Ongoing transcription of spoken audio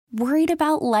Worried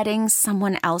about letting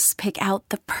someone else pick out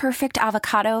the perfect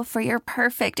avocado for your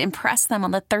perfect impress them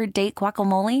on the third date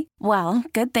guacamole? Well,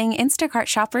 good thing Instacart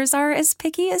shoppers are as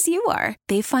picky as you are.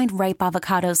 They find ripe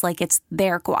avocados like it's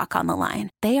their guac on the line.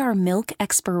 They are milk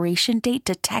expiration date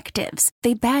detectives.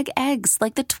 They bag eggs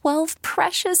like the 12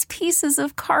 precious pieces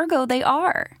of cargo they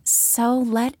are. So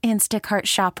let Instacart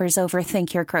shoppers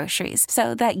overthink your groceries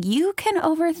so that you can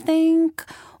overthink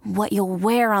what you'll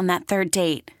wear on that third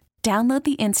date. Download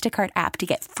the Instacart app to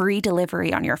get free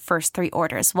delivery on your first 3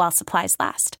 orders while supplies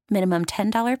last. Minimum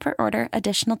 $10 per order.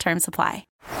 Additional terms apply.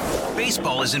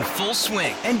 Baseball is in full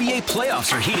swing. NBA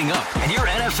playoffs are heating up, and your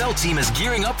NFL team is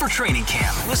gearing up for training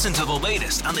camp. Listen to the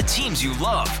latest on the teams you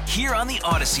love here on the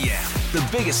Odyssey app. The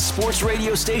biggest sports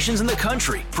radio stations in the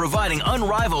country, providing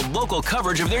unrivaled local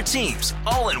coverage of their teams,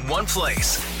 all in one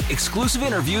place. Exclusive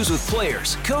interviews with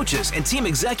players, coaches, and team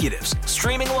executives,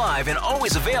 streaming live and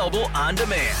always available on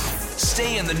demand.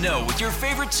 Stay in the know with your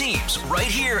favorite teams right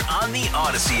here on the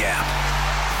Odyssey app.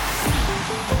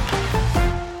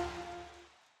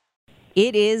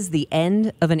 It is the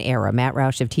end of an era. Matt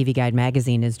Roush of TV Guide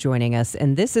magazine is joining us,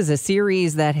 and this is a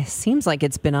series that seems like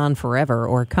it's been on forever,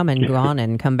 or come and gone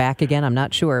and come back again. I'm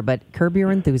not sure, but Curb Your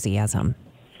Enthusiasm.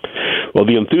 Well,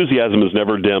 the enthusiasm has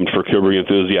never dimmed for Curb Your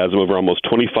Enthusiasm over almost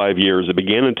 25 years. It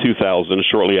began in 2000,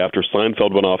 shortly after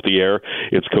Seinfeld went off the air.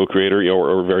 Its co-creator,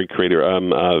 or very creator,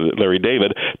 Larry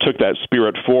David, took that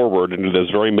spirit forward into this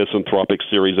very misanthropic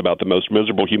series about the most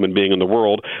miserable human being in the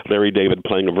world, Larry David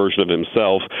playing a version of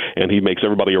himself, and he makes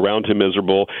everybody around him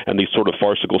miserable, and these sort of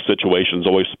farcical situations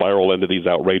always spiral into these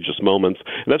outrageous moments.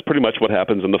 And that's pretty much what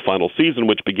happens in the final season,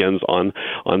 which begins on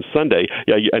Sunday.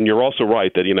 Yeah, and you're also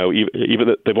right that,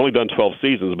 even they've only done 12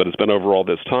 seasons, but it's been over all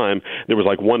this time. There was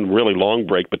like one really long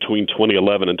break between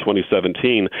 2011 and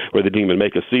 2017 where they didn't even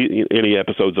make any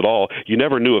episodes at all. You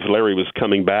never knew if Larry was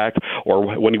coming back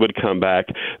or when he would come back,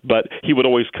 but he would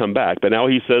always come back. But now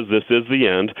he says this is the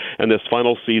end, and this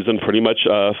final season pretty much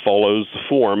follows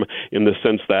form in the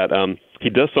sense that he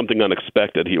does something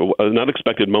unexpected. An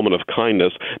unexpected moment of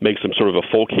kindness makes him sort of a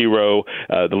folk hero,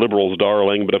 the liberals'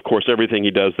 darling, but of course everything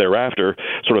he does thereafter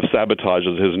sort of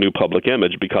sabotages his new public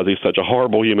image because he's such a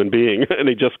horrible human being, and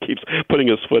he just keeps putting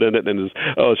his foot in it.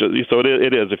 So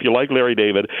it is. If you like Larry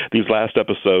David, these last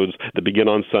episodes that begin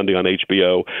on Sunday on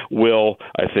HBO will,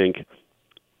 I think,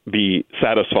 be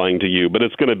satisfying to you, but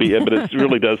it's going to be. But it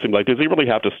really does seem like, does he really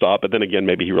have to stop? But then again,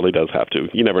 maybe he really does have to.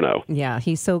 You never know. Yeah,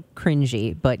 he's so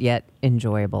cringy, but yet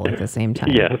enjoyable at the same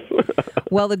time. Yes.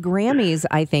 Well, the Grammys,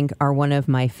 I think, are one of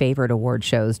my favorite award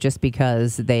shows just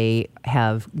because they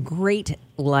have great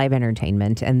live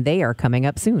entertainment, and they are coming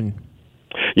up soon.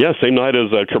 Yeah, same night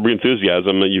as Curb Your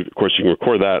Enthusiasm. Of course, you can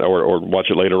record that or watch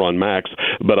it later on Max.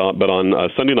 But on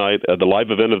Sunday night, the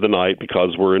live event of the night,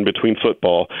 because we're in between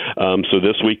football. So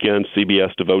this weekend,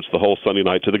 CBS devotes the whole Sunday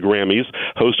night to the Grammys,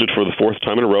 hosted for the 4th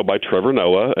time in a row by Trevor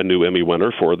Noah, a new Emmy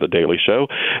winner for The Daily Show.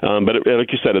 But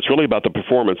like you said, it's really about the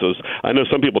performances. I know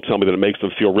some people tell me that it makes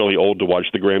them feel really old to watch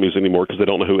the Grammys anymore because they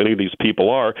don't know who any of these people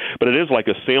are. But it is like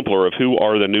a sampler of who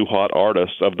are the new hot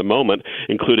artists of the moment,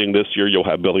 including this year you'll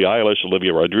have Billie Eilish,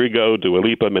 Olivia Rodrigo, Dua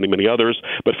Lipa, many, many others.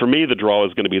 But for me, the draw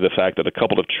is going to be the fact that a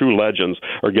couple of true legends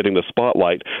are getting the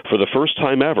spotlight. For the first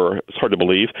time ever, it's hard to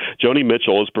believe, Joni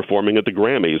Mitchell is performing at the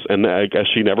Grammys, and I guess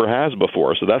she never has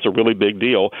before. So that's a really big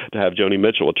deal to have Joni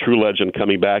Mitchell, a true legend,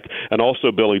 coming back, and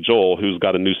also Billy Joel, who's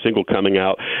got a new single coming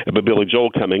out, but Billy Joel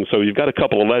coming. So you've got a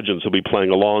couple of legends who'll be playing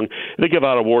along. They give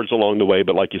out awards along the way,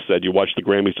 but like you said, you watch the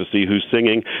Grammys to see who's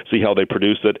singing, see how they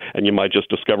produce it, and you might just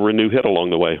discover a new hit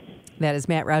along the way. That is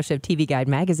Matt Roush of TV Guide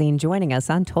magazine joining us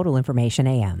on Total Information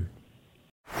AM.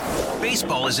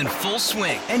 Baseball is in full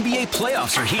swing. NBA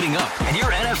playoffs are heating up, and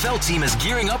your NFL team is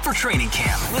gearing up for training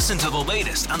camp. Listen to the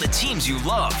latest on the teams you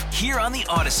love here on the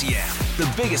Odyssey app.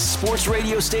 The biggest sports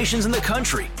radio stations in the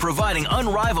country, providing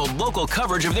unrivaled local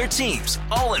coverage of their teams,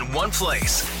 all in one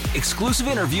place. Exclusive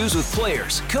interviews with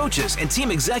players, coaches, and team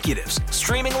executives,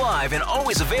 streaming live and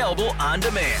always available on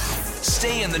demand.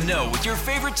 Stay in the know with your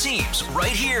favorite teams right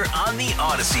here on the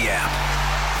Odyssey app.